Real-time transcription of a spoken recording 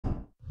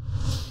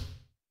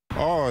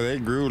Oh, they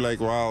grew like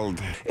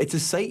wild. It's a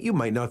sight you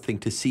might not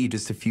think to see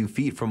just a few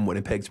feet from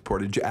Winnipeg's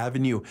Portage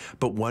Avenue,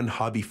 but one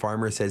hobby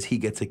farmer says he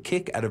gets a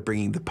kick out of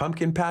bringing the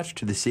pumpkin patch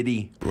to the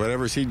city.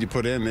 Whatever seed you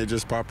put in, they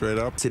just popped right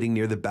up. Sitting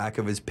near the back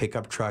of his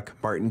pickup truck,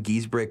 Martin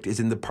Giesbricht is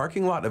in the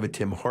parking lot of a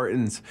Tim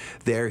Hortons.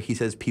 There, he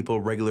says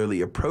people regularly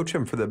approach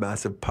him for the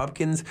massive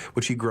pumpkins,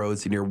 which he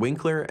grows near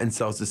Winkler and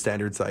sells the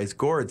standard-sized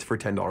gourds for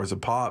 $10 a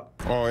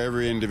pop. Oh,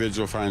 every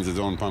individual finds his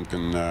own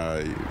pumpkin.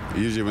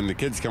 Usually when the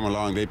kids come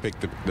along, they pick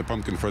the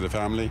pumpkin for the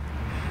family,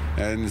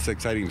 and it's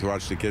exciting to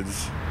watch the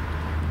kids,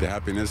 the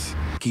happiness.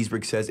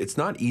 Giesbricht says it's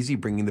not easy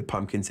bringing the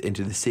pumpkins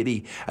into the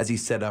city, as he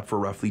set up for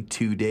roughly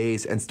 2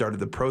 days and started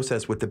the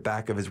process with the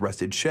back of his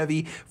rusted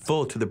Chevy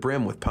full to the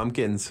brim with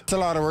pumpkins. It's a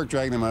lot of work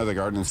dragging them out of the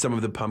garden. Some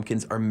of the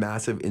pumpkins are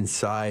massive in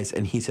size,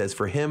 and he says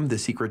for him, the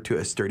secret to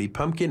a sturdy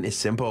pumpkin is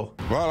simple.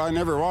 Well, I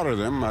never water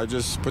them. I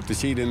just put the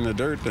seed in the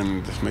dirt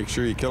and make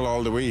sure you kill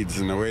all the weeds,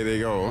 and away they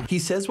go. He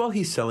says while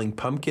he's selling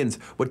pumpkins,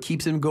 what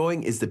keeps him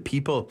going is the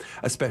people,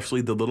 especially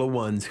the little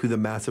ones, who the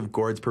massive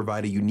gourds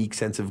provide a unique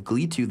sense of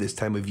glee to this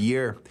time of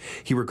year.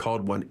 He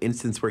recalled one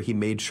instance where he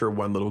made sure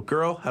one little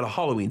girl had a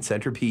Halloween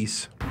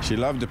centerpiece. She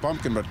loved the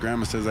pumpkin, but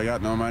Grandma says, I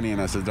got no money,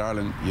 and I said,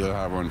 darling, you'll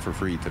have one for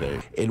free today.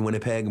 In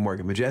Winnipeg,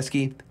 Morgan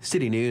Majeski,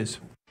 City News.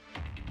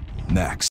 Next.